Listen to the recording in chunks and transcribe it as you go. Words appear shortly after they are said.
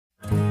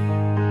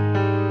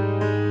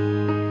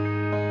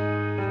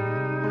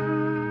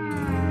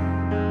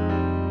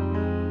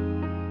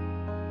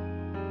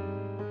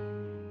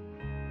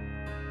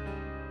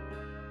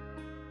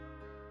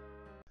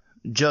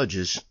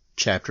Judges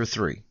chapter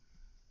 3.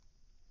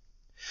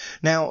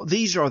 Now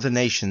these are the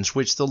nations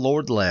which the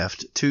Lord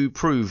left to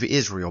prove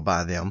Israel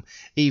by them,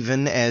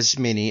 even as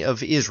many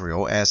of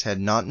Israel as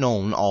had not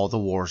known all the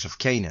wars of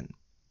Canaan.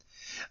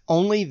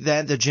 Only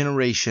that the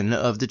generation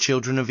of the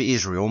children of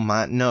Israel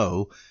might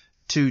know,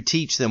 to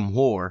teach them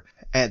war,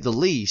 at the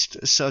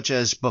least such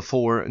as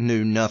before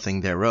knew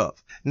nothing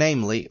thereof,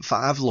 namely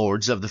 5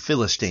 lords of the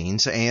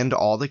Philistines, and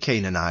all the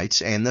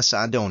Canaanites, and the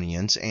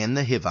Sidonians, and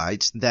the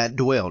Hivites that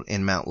dwelt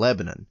in Mount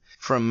Lebanon,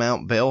 from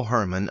Mount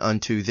Baal-Hermon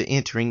unto the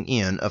entering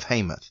in of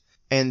Hamath.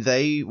 And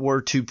they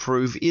were to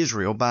prove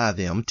Israel by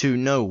them, to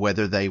know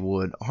whether they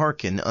would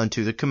hearken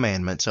unto the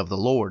commandments of the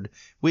Lord,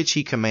 which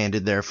he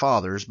commanded their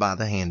fathers by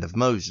the hand of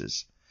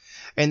Moses.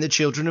 And the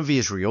children of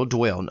Israel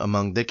dwelt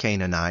among the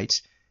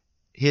Canaanites,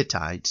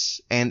 Hittites,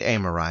 and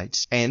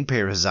Amorites, and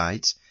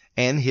Perizzites,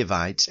 and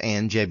Hivites,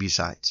 and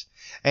Jebusites.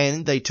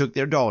 And they took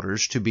their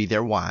daughters to be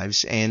their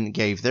wives, and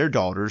gave their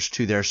daughters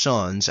to their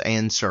sons,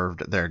 and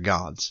served their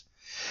gods.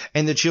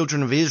 And the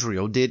children of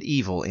Israel did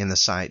evil in the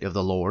sight of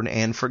the Lord,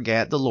 and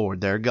forgat the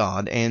Lord their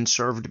God, and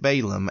served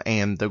Baalim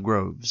and the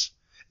groves.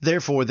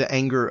 Therefore the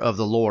anger of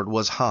the Lord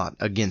was hot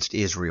against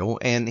Israel,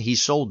 and he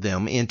sold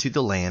them into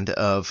the land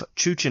of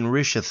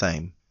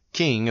Chuchan-Rishathaim,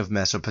 king of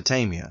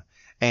Mesopotamia.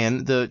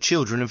 And the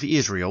children of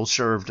Israel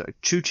served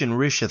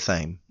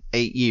Chuchan-Rishathaim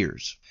 8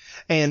 years.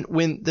 And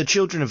when the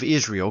children of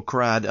Israel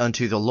cried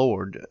unto the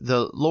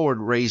Lord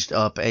raised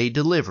up a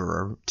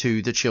deliverer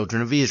to the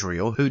children of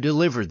Israel, who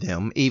delivered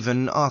them,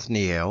 even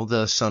Othniel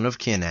the son of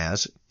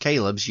Kenaz,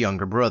 Caleb's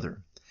younger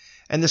brother.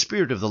 And the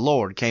Spirit of the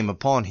Lord came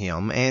upon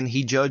him, and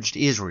he judged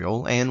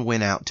Israel, and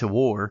went out to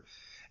war.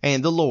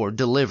 And the Lord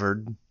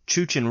delivered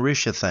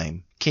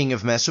Chuchan-Rishathaim, king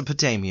of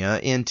Mesopotamia,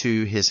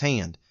 into his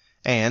hand.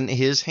 And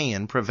his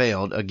hand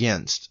prevailed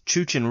against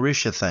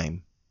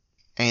Chuchan-Rishathaim.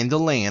 And the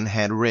land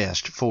had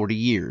rest 40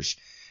 years,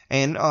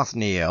 and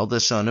Othniel the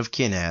son of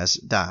Kenaz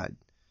died.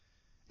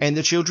 And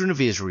the children of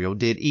Israel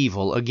did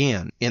evil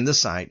again in the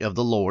sight of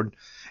the Lord,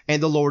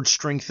 and the Lord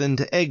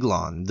strengthened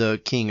Eglon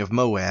the king of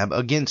Moab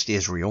against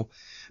Israel,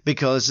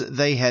 because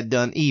they had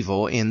done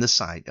evil in the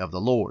sight of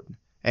the Lord.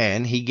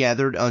 And he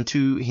gathered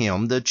unto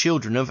him the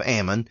children of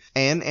Ammon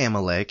and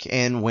Amalek,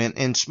 and went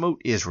and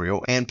smote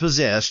Israel, and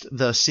possessed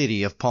the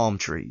city of palm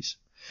trees.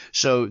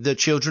 So the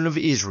children of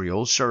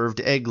Israel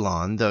served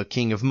Eglon the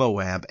king of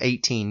Moab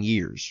 18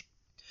 years.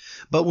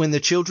 But when the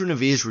children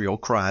of Israel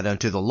cried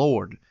unto the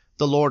Lord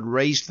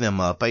raised them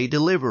up a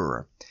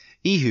deliverer,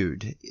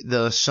 Ehud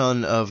the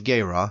son of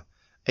Gera,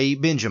 a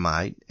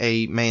Benjamite,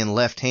 a man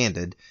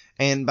left-handed,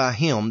 and by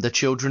him the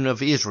children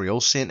of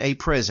Israel sent a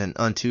present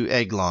unto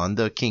Eglon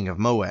the king of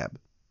Moab.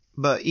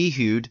 But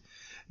Ehud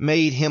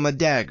made him a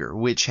dagger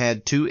which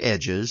had 2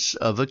 edges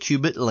of a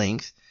cubit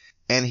length,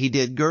 and he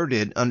did gird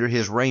it under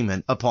his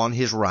raiment upon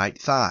his right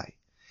thigh.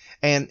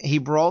 And he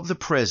brought the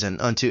present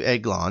unto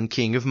Eglon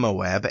king of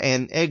Moab,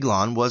 and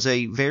Eglon was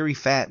a very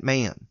fat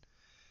man.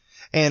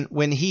 And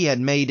when he had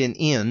made an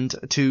end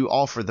to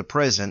offer the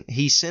present,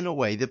 he sent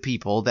away the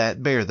people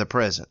that bare the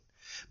present.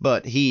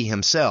 But he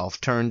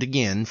himself turned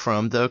again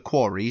from the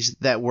quarries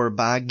that were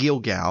by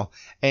Gilgal,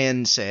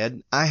 and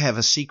said, I have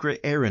a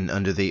secret errand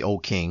unto thee, O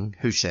king,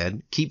 who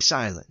said, Keep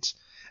silence.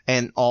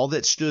 And all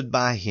that stood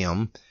by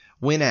him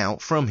went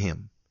out from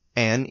him.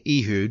 And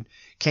Ehud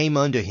came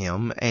unto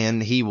him,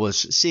 and he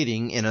was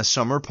sitting in a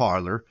summer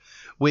parlor,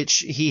 which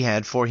he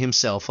had for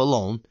himself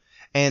alone.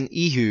 And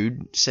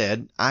Ehud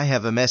said, I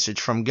have a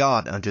message from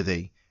God unto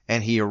thee.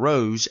 And he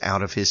arose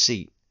out of his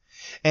seat.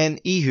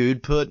 And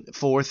Ehud put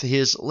forth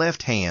his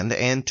left hand,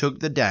 and took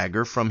the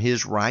dagger from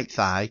his right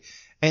thigh,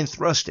 and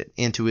thrust it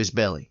into his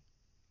belly.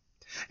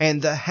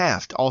 And the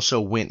haft also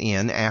went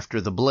in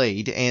after the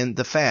blade, and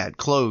the fat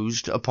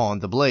closed upon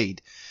the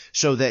blade,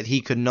 so that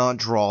he could not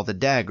draw the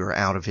dagger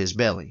out of his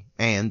belly,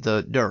 and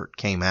the dirt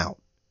came out.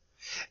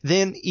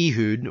 Then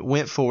Ehud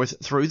went forth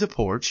through the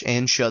porch,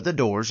 and shut the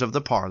doors of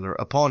the parlor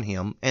upon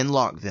him, and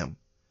locked them.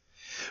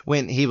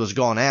 When he was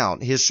gone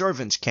out, his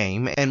servants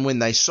came, and when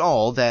they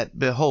saw that,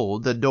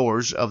 behold, the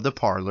doors of the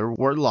parlor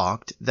were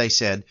locked, they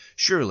said,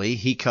 Surely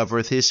he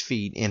covereth his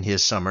feet in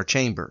his summer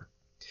chamber.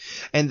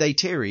 And they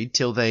tarried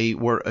till they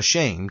were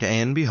ashamed,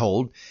 and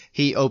behold,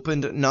 he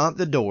opened not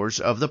the doors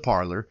of the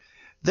parlor.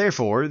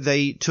 Therefore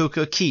they took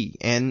a key,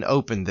 and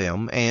opened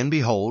them, and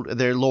behold,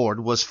 their lord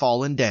was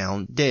fallen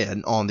down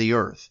dead on the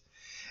earth.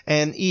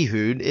 And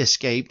Ehud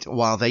escaped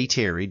while they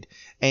tarried,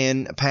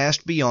 and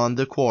passed beyond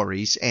the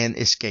quarries, and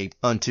escaped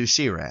unto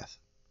Serath.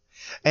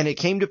 And it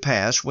came to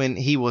pass, when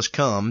he was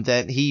come,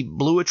 that he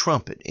blew a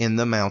trumpet in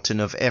the mountain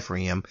of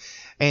Ephraim,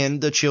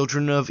 and the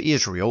children of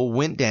Israel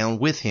went down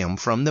with him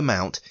from the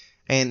mount,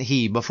 and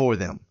he before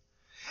them.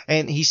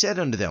 And he said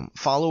unto them,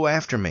 Follow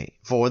after me,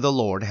 for the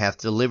Lord hath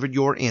delivered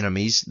your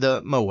enemies,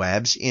 the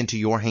Moabs, into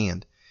your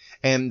hand.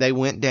 And they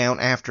went down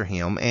after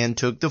him, and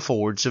took the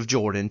fords of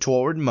Jordan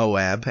toward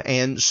Moab,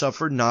 and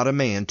suffered not a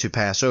man to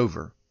pass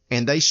over.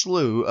 And they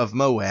slew of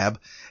Moab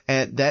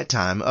at that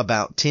time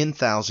about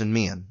 10,000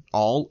 men,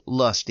 all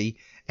lusty,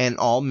 and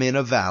all men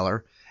of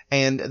valor,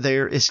 and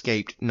there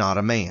escaped not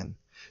a man.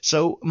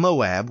 So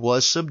Moab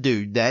was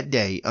subdued that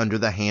day under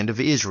the hand of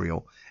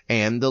Israel,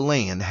 and the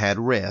land had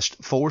rest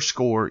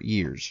 80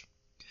 years.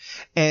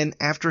 And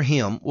after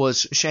him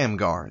was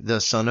Shamgar, the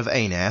son of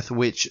Anath,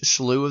 which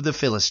slew of the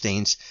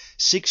Philistines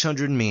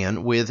 600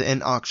 men with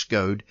an ox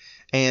goad,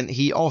 and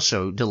he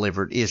also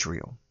delivered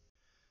Israel.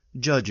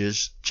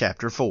 Judges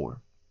chapter 4.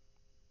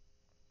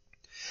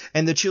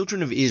 And the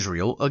children of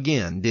Israel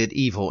again did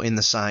evil in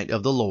the sight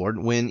of the Lord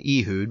when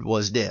Ehud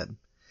was dead.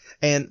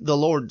 And the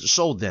Lord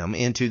sold them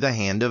into the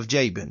hand of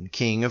Jabin,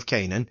 king of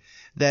Canaan,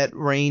 that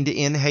reigned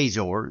in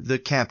Hazor, the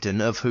captain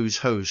of whose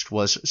host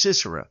was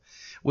Sisera,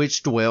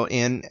 which dwelt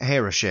in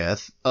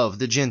Harosheth of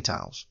the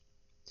Gentiles.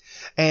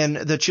 And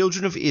the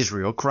children of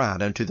Israel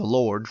cried unto the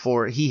Lord,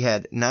 for he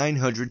had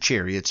 900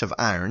 chariots of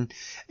iron,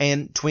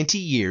 and 20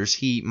 years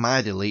he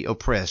mightily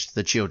oppressed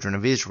the children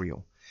of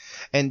Israel.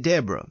 And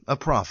Deborah, a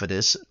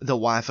prophetess, the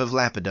wife of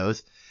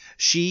Lapidoth,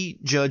 she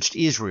judged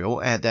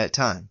Israel at that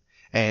time,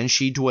 and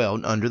she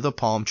dwelt under the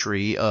palm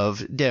tree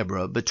of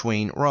Deborah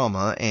between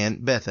Ramah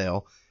and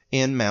Bethel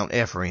in Mount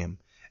Ephraim.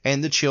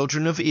 And the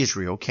children of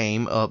Israel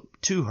came up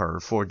to her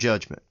for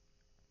judgment.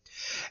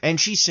 And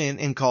she sent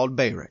and called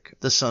Barak,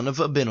 the son of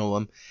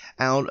Abinoam,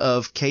 out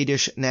of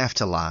Kadesh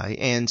Naphtali,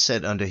 and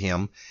said unto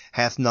him,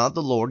 Hath not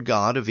the Lord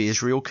God of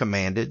Israel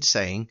commanded,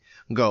 saying,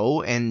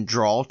 Go and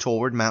draw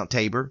toward Mount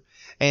Tabor,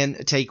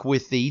 and take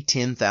with thee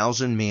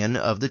 10,000 men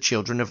of the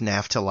children of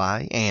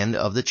Naphtali, and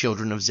of the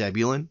children of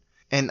Zebulun?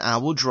 And I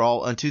will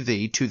draw unto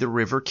thee to the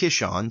river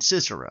Kishon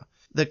Sisera,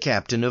 the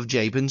captain of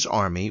Jabin's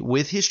army,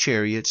 with his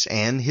chariots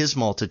and his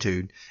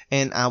multitude,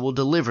 and I will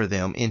deliver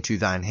them into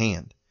thine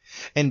hand.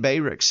 And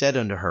Barak said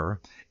unto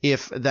her,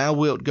 If thou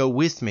wilt go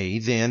with me,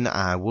 then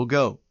I will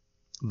go.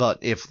 But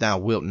if thou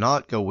wilt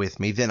not go with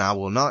me, then I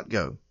will not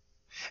go.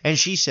 And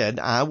she said,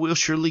 I will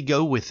surely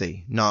go with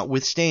thee,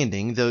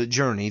 notwithstanding the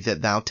journey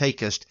that thou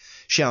takest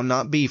shall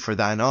not be for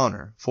thine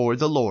honor, for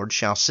the Lord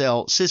shall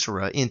sell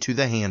Sisera into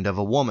the hand of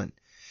a woman.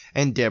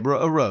 And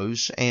Deborah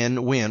arose,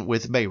 and went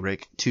with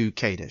Barak to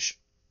Kadesh.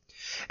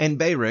 And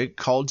Barak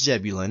called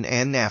Zebulun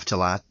and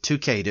Naphtali to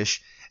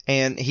Kadesh,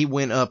 and he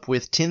went up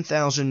with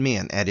 10,000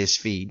 men at his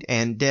feet,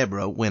 and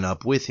Deborah went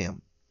up with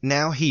him.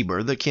 Now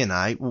Heber the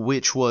Kenite,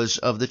 which was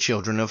of the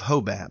children of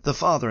Hobab, the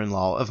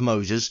father-in-law of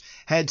Moses,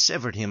 had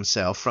severed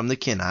himself from the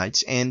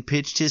Kenites, and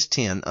pitched his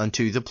tent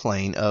unto the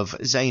plain of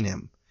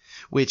Zanim,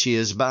 which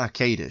is by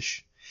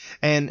Kadesh.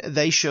 And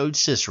they showed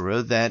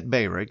Sisera that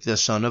Barak the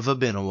son of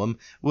Abinoam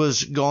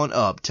was gone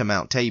up to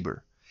Mount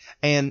Tabor.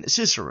 And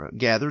Sisera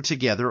gathered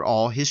together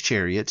all his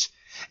chariots,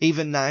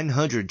 even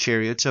 900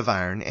 chariots of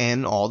iron,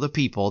 and all the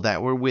people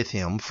that were with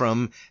him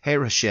from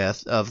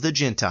Harosheth of the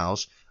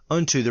Gentiles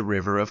unto the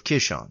river of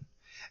Kishon.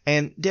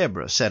 And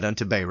Deborah said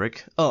unto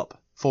Barak,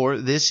 Up, for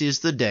this is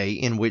the day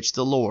in which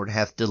the Lord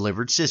hath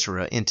delivered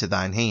Sisera into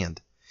thine hand.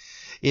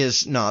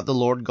 Is not the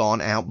Lord gone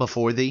out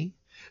before thee?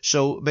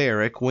 So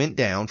Barak went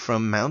down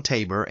from Mount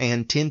Tabor,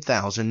 and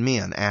 10,000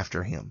 men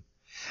after him.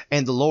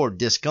 And the Lord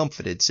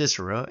discomfited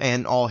Sisera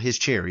and all his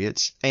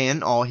chariots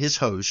and all his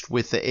host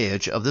with the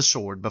edge of the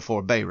sword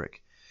before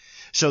Barak,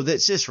 so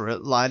that Sisera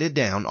lighted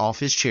down off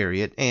his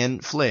chariot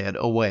and fled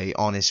away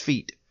on his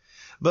feet.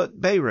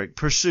 But Barak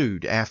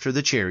pursued after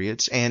the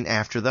chariots and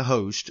after the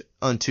host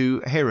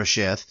unto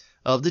Harosheth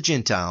of the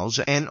Gentiles,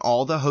 and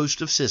all the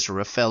host of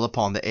Sisera fell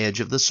upon the edge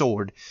of the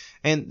sword,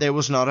 and there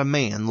was not a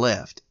man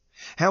left.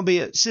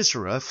 Howbeit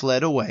Sisera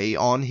fled away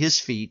on his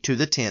feet to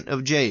the tent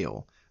of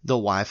Jael, the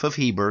wife of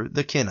Heber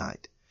the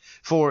Kenite.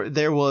 For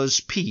there was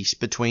peace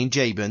between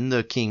Jabin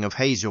the king of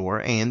Hazor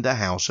and the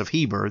house of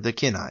Heber the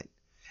Kenite.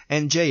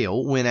 And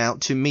Jael went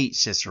out to meet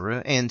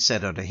Sisera, and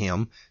said unto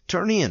him,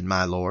 Turn in,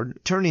 my lord,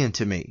 turn in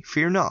to me,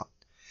 fear not.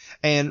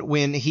 And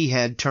when he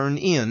had turned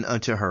in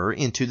unto her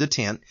into the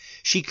tent,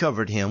 she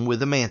covered him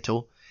with a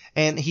mantle.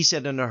 And he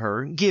said unto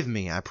her, Give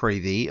me, I pray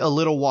thee, a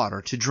little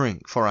water to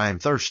drink, for I am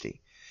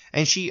thirsty.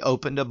 And she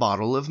opened a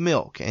bottle of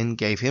milk, and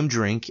gave him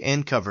drink,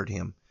 and covered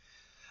him.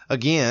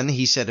 Again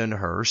he said unto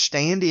her,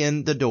 Stand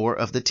in the door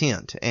of the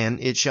tent, and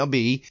it shall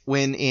be,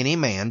 when any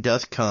man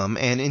doth come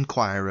and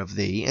inquire of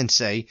thee, and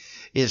say,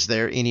 Is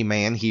there any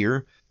man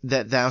here?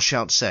 That thou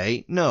shalt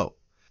say, No.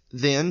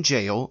 Then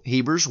Jael,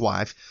 Heber's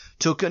wife,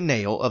 took a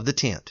nail of the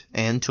tent,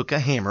 and took a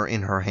hammer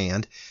in her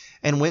hand,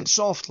 and went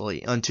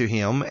softly unto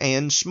him,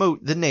 and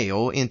smote the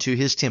nail into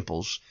his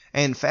temples,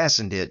 and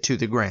fastened it to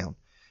the ground.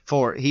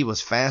 For he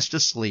was fast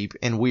asleep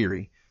and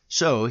weary.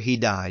 So he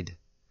died.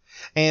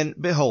 And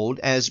behold,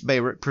 as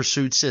Barak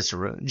pursued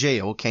Sisera,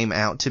 Jael came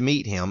out to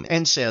meet him,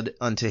 and said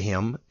unto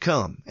him,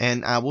 Come,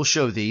 and I will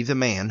show thee the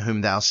man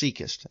whom thou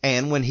seekest.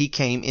 And when he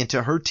came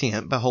into her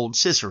tent, behold,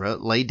 Sisera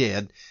lay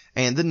dead,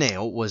 and the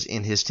nail was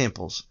in his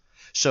temples.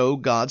 So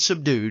God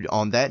subdued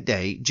on that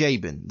day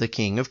Jabin, the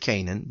king of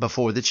Canaan,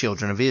 before the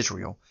children of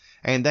Israel.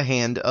 And the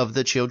hand of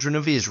the children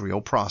of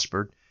Israel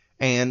prospered,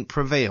 and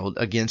prevailed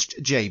against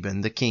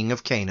Jabin, the king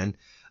of Canaan,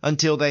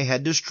 until they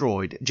had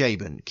destroyed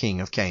Jabin, king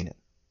of Canaan.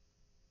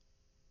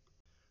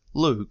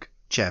 Luke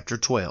chapter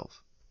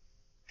 12.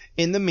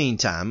 In the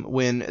meantime,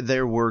 when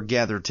there were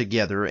gathered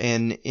together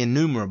an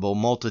innumerable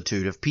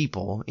multitude of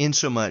people,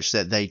 insomuch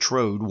that they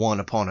trode one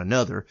upon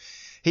another,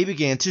 he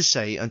began to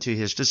say unto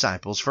his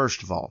disciples,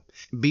 first of all,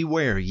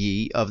 Beware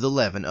ye of the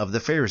leaven of the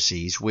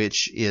Pharisees,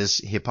 which is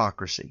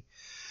hypocrisy.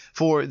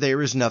 For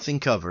there is nothing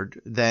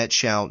covered that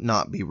shall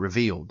not be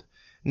revealed,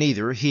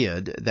 neither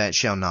hid that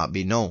shall not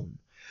be known.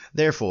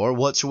 Therefore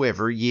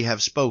whatsoever ye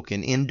have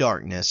spoken in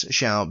darkness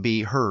shall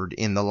be heard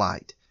in the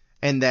light,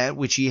 and that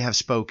which ye have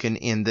spoken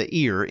in the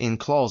ear in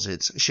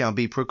closets shall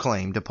be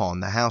proclaimed upon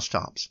the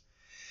housetops.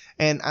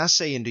 And I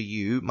say unto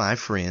you, my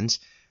friends,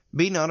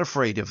 be not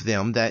afraid of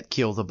them that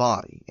kill the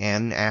body,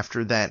 and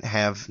after that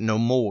have no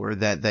more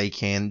that they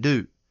can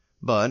do.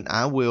 But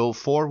I will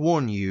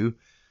forewarn you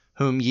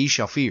whom ye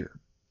shall fear.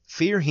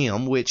 Fear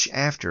him which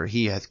after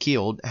he hath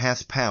killed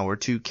hath power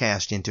to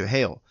cast into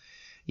hell.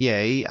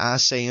 Yea, I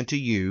say unto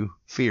you,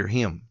 fear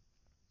him.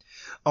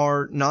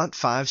 Are not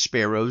 5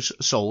 sparrows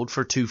sold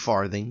for 2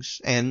 farthings,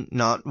 and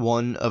not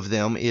one of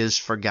them is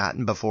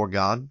forgotten before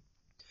God?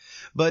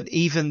 But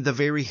even the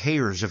very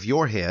hairs of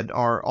your head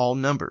are all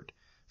numbered.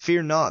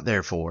 Fear not,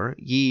 therefore,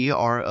 ye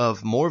are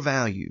of more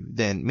value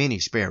than many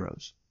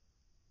sparrows.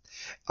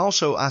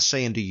 Also I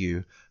say unto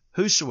you,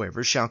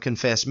 whosoever shall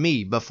confess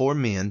me before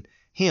men,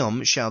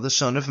 him shall the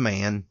Son of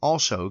Man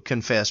also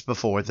confess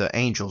before the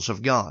angels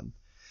of God.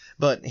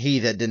 But he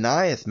that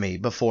denieth me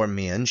before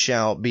men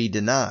shall be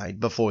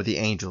denied before the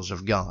angels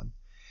of God.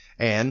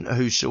 And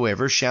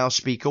whosoever shall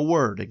speak a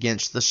word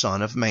against the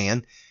Son of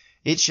Man,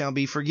 it shall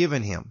be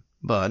forgiven him.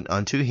 But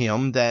unto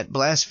him that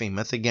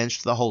blasphemeth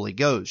against the Holy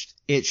Ghost,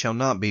 it shall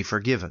not be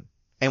forgiven.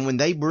 And when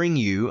they bring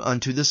you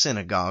unto the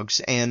synagogues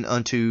and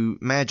unto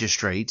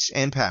magistrates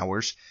and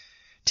powers,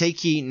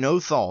 take ye no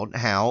thought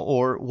how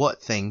or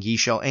what thing ye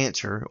shall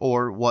answer,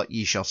 or what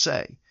ye shall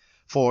say.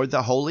 For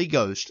the Holy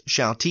Ghost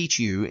shall teach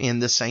you in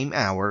the same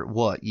hour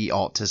what ye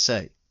ought to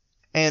say.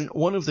 And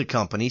one of the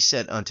company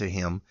said unto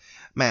him,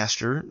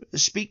 Master,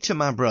 speak to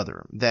my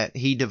brother, that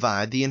he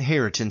divide the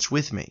inheritance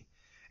with me.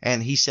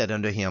 And he said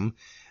unto him,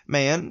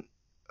 Man,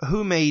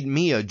 who made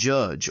me a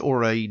judge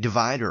or a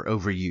divider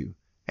over you?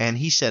 And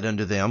he said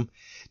unto them,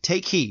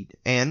 Take heed,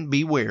 and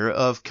beware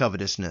of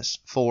covetousness,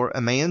 for a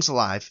man's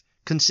life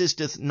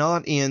consisteth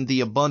not in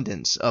the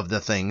abundance of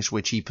the things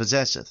which he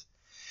possesseth.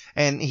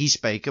 And he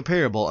spake a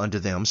parable unto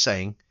them,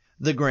 saying,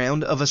 The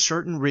ground of a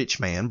certain rich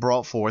man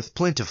brought forth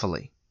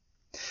plentifully.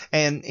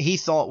 And he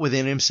thought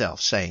within himself,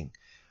 saying,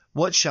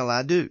 What shall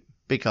I do?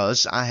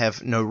 Because I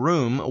have no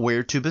room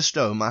where to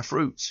bestow my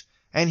fruits.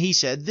 And he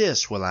said,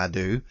 This will I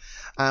do,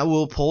 I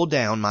will pull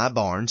down my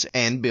barns,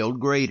 and build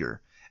greater,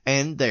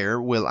 and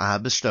there will I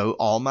bestow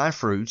all my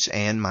fruits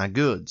and my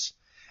goods.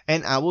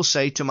 And I will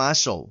say to my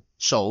soul,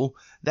 Soul,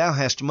 thou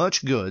hast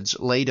much goods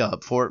laid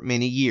up for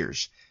many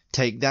years.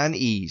 Take thine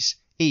ease,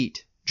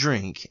 eat,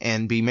 drink,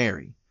 and be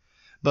merry.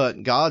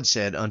 But God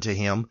said unto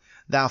him,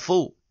 Thou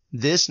fool,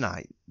 this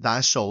night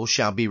thy soul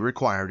shall be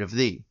required of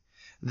thee.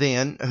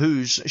 Then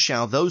whose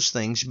shall those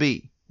things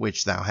be,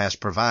 which thou hast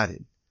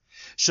provided?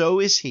 So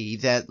is he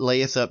that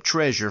layeth up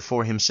treasure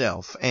for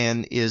himself,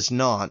 and is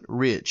not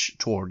rich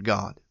toward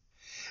God.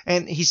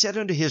 And he said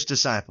unto his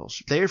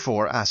disciples,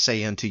 Therefore I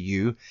say unto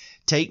you,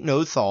 take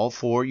no thought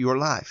for your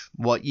life,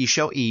 what ye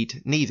shall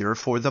eat, neither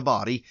for the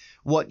body,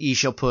 what ye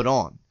shall put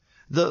on.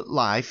 The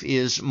life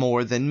is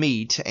more than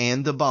meat,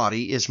 and the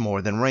body is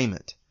more than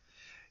raiment.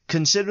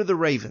 Consider the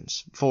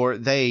ravens, for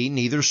they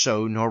neither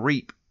sow nor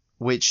reap,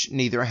 which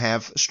neither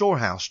have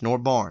storehouse nor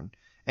barn,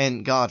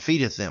 and God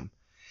feedeth them.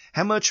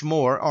 How much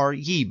more are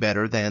ye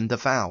better than the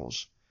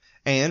fowls?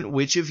 And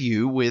which of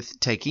you with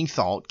taking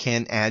thought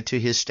can add to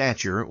his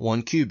stature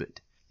 1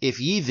 cubit? If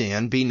ye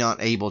then be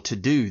not able to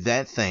do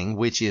that thing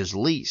which is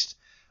least,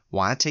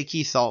 why take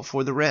ye thought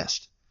for the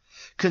rest?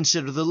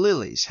 Consider the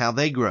lilies, how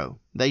they grow.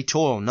 They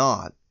toil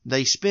not,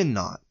 they spin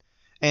not.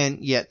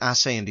 And yet I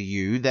say unto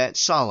you, that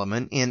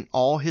Solomon in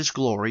all his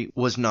glory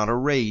was not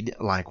arrayed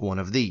like one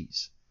of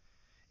these.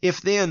 If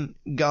then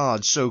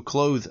God so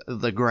clothe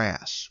the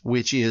grass,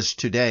 which is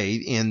today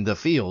in the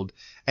field,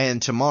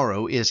 and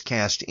tomorrow is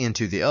cast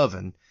into the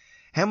oven,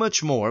 how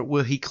much more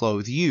will he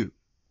clothe you,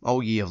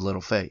 O ye of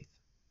little faith?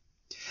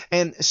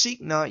 And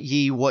seek not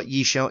ye what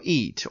ye shall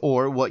eat,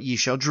 or what ye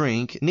shall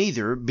drink,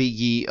 neither be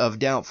ye of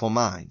doubtful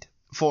mind.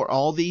 For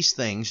all these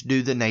things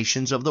do the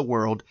nations of the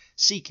world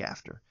seek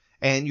after,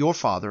 and your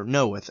Father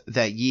knoweth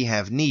that ye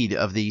have need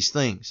of these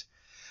things.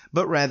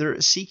 But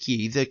rather seek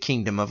ye the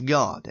kingdom of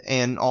God,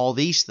 and all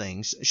these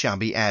things shall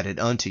be added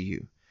unto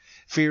you.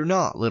 Fear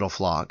not, little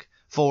flock,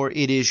 for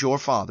it is your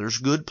Father's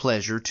good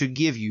pleasure to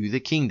give you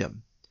the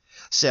kingdom.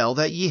 Sell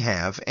that ye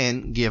have,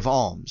 and give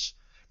alms.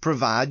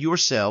 Provide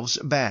yourselves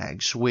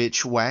bags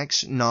which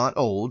wax not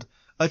old,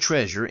 a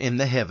treasure in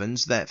the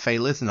heavens that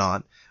faileth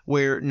not,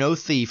 where no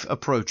thief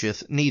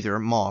approacheth, neither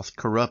moth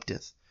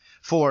corrupteth.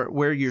 For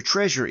where your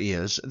treasure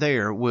is,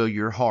 there will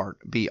your heart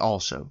be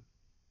also.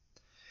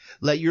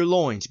 Let your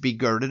loins be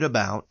girded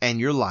about, and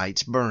your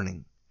lights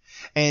burning.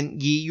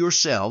 And ye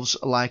yourselves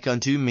like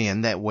unto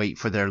men that wait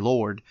for their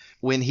Lord,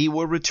 when he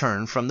will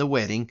return from the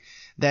wedding,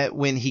 that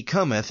when he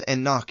cometh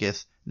and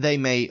knocketh, they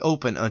may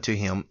open unto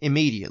him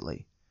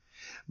immediately.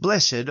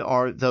 Blessed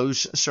are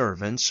those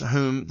servants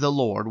whom the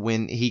Lord,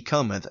 when he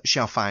cometh,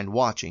 shall find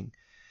watching.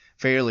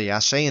 Verily I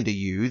say unto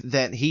you,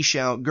 that he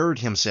shall gird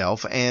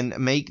himself, and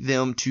make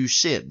them to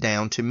sit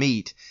down to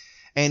meat,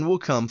 and will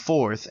come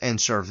forth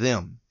and serve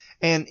them.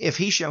 And if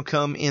he shall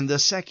come in the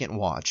second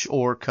watch,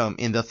 or come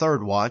in the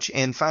third watch,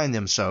 and find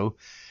them so,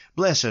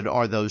 blessed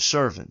are those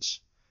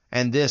servants.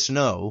 And this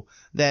know,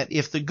 that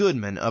if the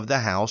goodman of the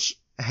house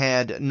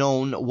had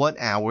known what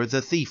hour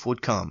the thief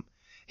would come,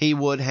 he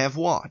would have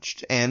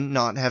watched, and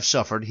not have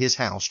suffered his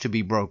house to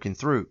be broken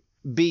through.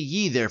 Be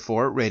ye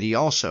therefore ready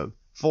also,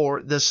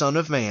 for the Son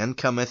of Man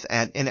cometh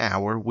at an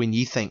hour when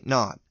ye think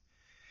not.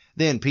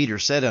 Then Peter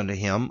said unto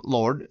him,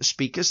 Lord,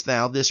 speakest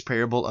thou this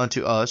parable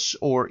unto us,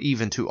 or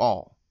even to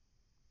all?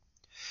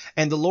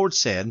 And the Lord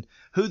said,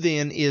 Who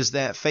then is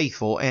that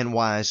faithful and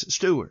wise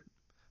steward,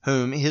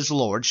 whom his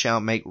Lord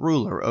shall make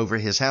ruler over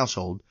his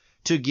household,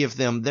 to give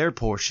them their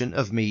portion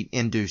of meat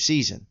in due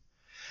season?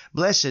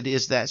 Blessed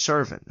is that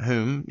servant,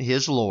 whom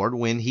his Lord,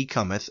 when he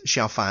cometh,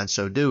 shall find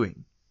so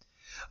doing.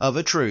 Of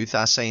a truth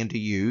I say unto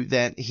you,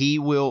 that he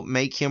will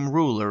make him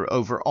ruler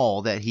over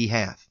all that he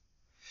hath.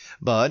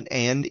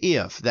 And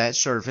if that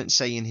servant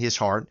say in his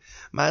heart,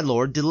 My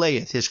Lord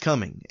delayeth his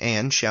coming,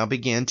 and shall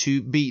begin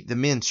to beat the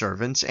men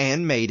servants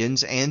and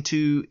maidens, and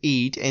to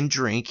eat and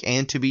drink,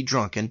 and to be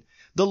drunken,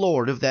 the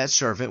Lord of that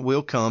servant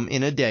will come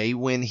in a day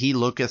when he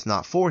looketh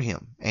not for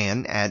him,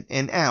 and at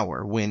an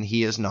hour when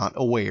he is not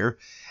aware,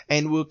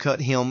 and will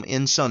cut him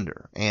in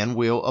sunder, and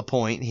will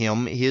appoint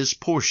him his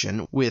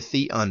portion with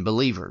the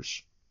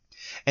unbelievers.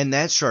 And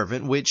that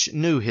servant which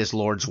knew his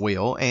Lord's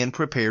will, and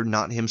prepared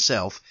not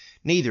himself,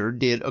 neither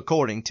did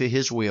according to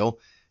his will,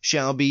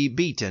 shall be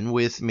beaten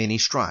with many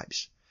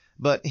stripes.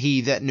 But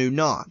he that knew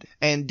not,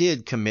 and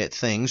did commit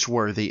things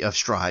worthy of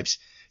stripes,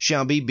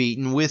 shall be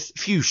beaten with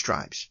few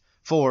stripes.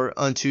 For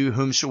unto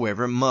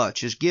whomsoever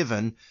much is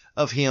given,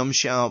 of him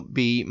shall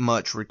be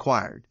much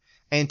required.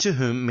 And to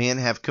whom men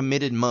have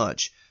committed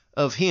much,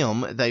 of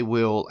him they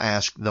will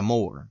ask the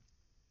more.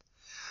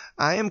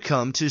 I am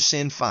come to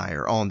send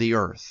fire on the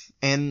earth,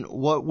 and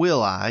what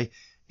will I,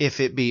 if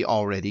it be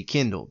already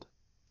kindled?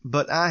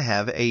 But I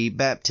have a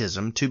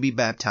baptism to be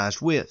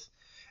baptized with,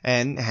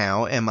 and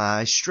how am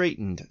I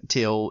straitened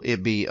till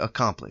it be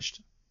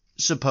accomplished?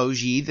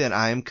 Suppose ye that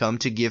I am come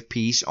to give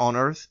peace on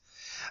earth?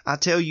 I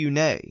tell you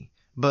nay,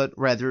 but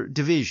rather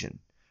division.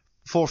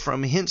 For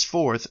from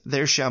henceforth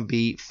there shall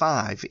be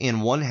 5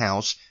 in one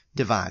house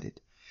divided,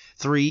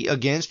 3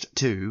 against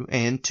 2,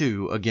 and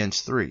 2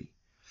 against 3.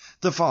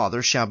 The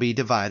father shall be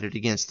divided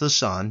against the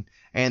son,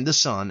 and the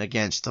son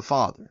against the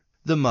father,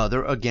 the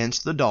mother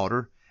against the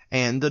daughter,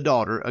 and the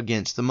daughter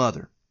against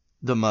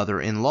the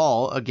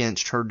mother-in-law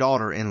against her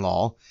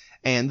daughter-in-law,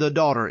 and the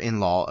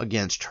daughter-in-law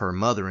against her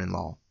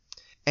mother-in-law.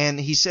 And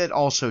he said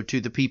also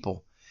to the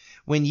people,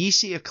 When ye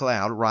see a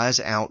cloud rise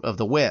out of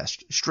the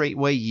west,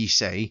 straightway ye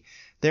say,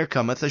 There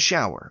cometh a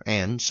shower,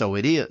 and so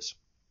it is.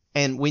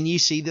 And when ye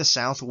see the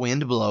south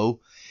wind blow,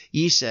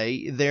 ye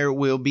say, There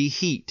will be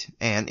heat,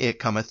 and it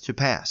cometh to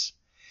pass.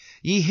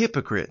 Ye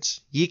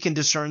hypocrites, ye can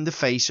discern the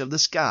face of the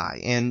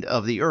sky and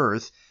of the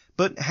earth,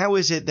 but how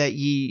is it that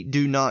ye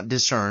do not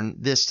discern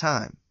this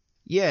time?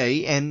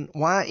 Yea, and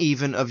why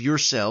even of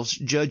yourselves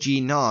judge ye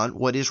not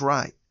what is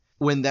right?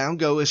 When thou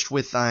goest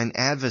with thine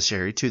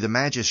adversary to the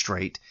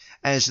magistrate,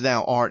 as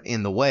thou art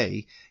in the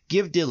way,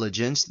 give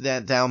diligence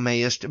that thou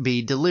mayest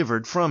be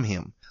delivered from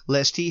him,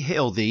 lest he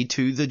hale thee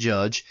to the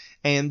judge,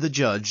 and the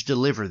judge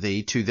deliver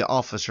thee to the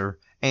officer,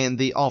 and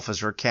the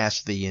officer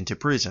cast thee into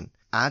prison.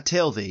 I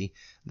tell thee,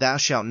 thou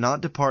shalt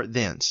not depart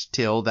thence,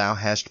 till thou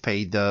hast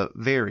paid the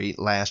very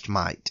last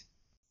mite.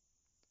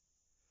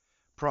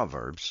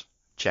 Proverbs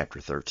chapter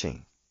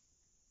 13.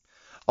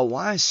 A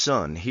wise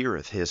son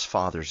heareth his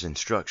father's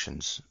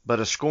instructions,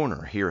 but a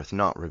scorner heareth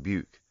not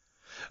rebuke.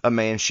 A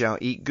man shall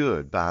eat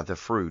good by the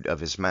fruit of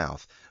his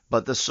mouth,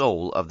 but the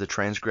soul of the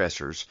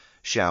transgressors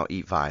shall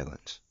eat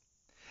violence.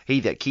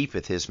 He that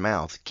keepeth his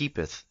mouth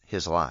keepeth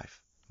his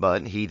life,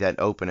 but he that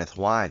openeth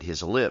wide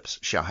his lips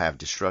shall have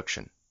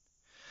destruction.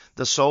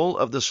 The soul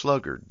of the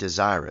sluggard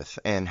desireth,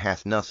 and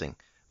hath nothing,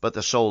 but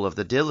the soul of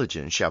the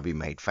diligent shall be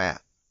made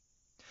fat.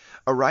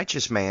 A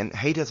righteous man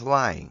hateth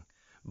lying,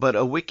 but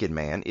a wicked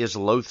man is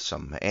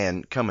loathsome,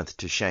 and cometh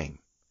to shame.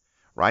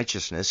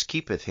 Righteousness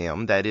keepeth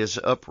him that is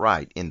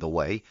upright in the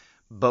way,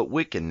 but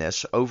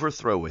wickedness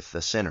overthroweth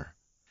the sinner.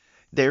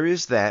 There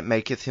is that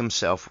maketh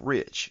himself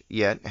rich,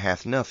 yet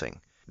hath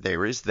nothing.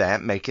 There is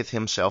that maketh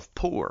himself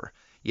poor,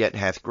 yet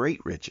hath great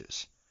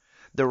riches.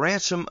 The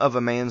ransom of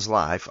a man's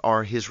life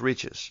are his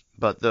riches,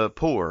 but the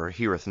poor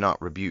heareth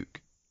not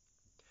rebuke.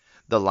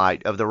 The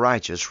light of the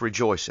righteous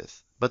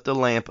rejoiceth, but the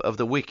lamp of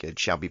the wicked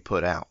shall be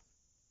put out.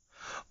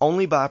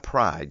 Only by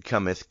pride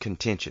cometh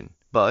contention,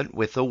 but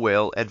with the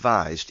well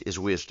advised is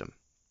wisdom.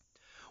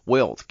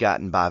 Wealth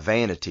gotten by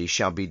vanity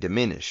shall be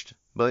diminished,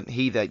 but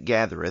he that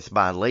gathereth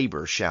by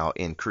labor shall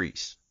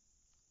increase.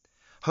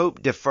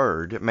 Hope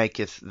deferred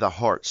maketh the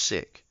heart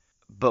sick,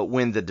 but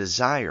when the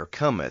desire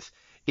cometh,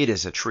 it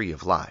is a tree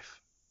of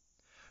life.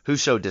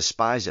 Whoso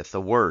despiseth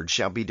the word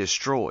shall be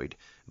destroyed,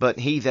 but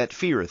he that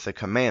feareth the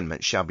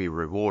commandment shall be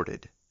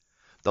rewarded.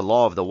 The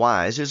law of the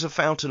wise is a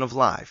fountain of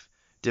life.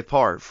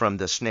 Depart from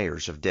the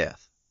snares of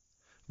death.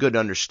 Good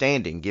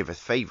understanding giveth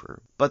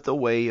favor, but the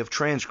way of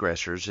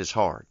transgressors is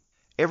hard.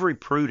 Every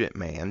prudent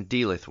man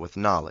dealeth with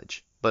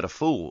knowledge, but a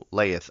fool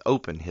layeth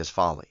open his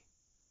folly.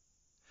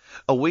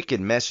 A wicked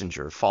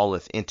messenger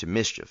falleth into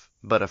mischief,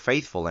 but a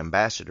faithful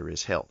ambassador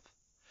is health.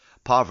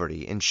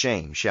 Poverty and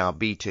shame shall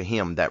be to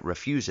him that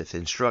refuseth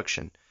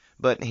instruction,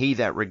 but he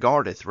that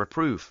regardeth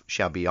reproof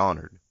shall be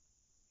honored.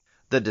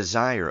 The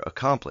desire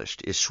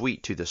accomplished is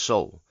sweet to the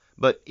soul,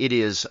 but it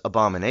is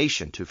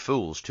abomination to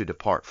fools to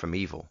depart from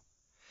evil.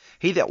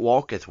 He that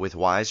walketh with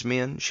wise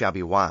men shall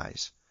be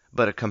wise,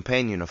 but a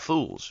companion of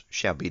fools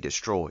shall be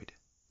destroyed.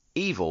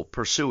 Evil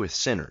pursueth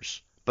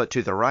sinners, but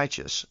to the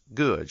righteous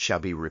good shall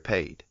be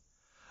repaid.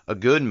 A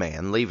good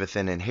man leaveth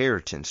an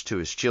inheritance to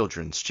his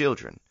children's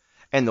children,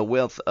 and the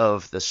wealth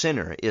of the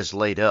sinner is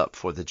laid up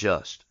for the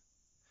just.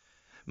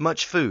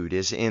 Much food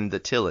is in the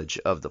tillage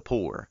of the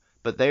poor,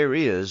 but there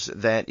is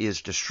that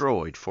is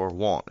destroyed for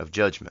want of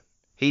judgment.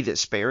 He that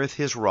spareth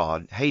his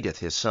rod hateth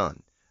his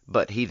son,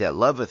 but he that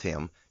loveth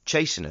him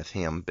chasteneth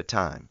him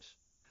betimes.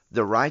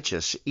 The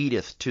righteous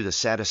eateth to the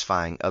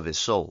satisfying of his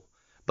soul,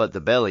 but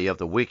the belly of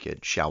the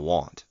wicked shall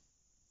want.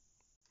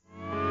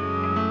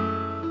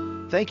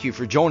 Thank you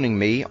for joining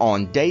me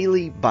on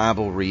Daily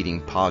Bible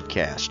Reading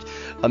Podcast,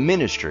 a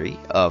ministry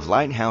of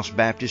Lighthouse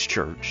Baptist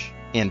Church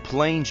in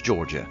Plains,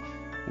 Georgia,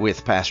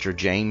 with Pastor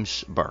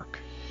James Burke.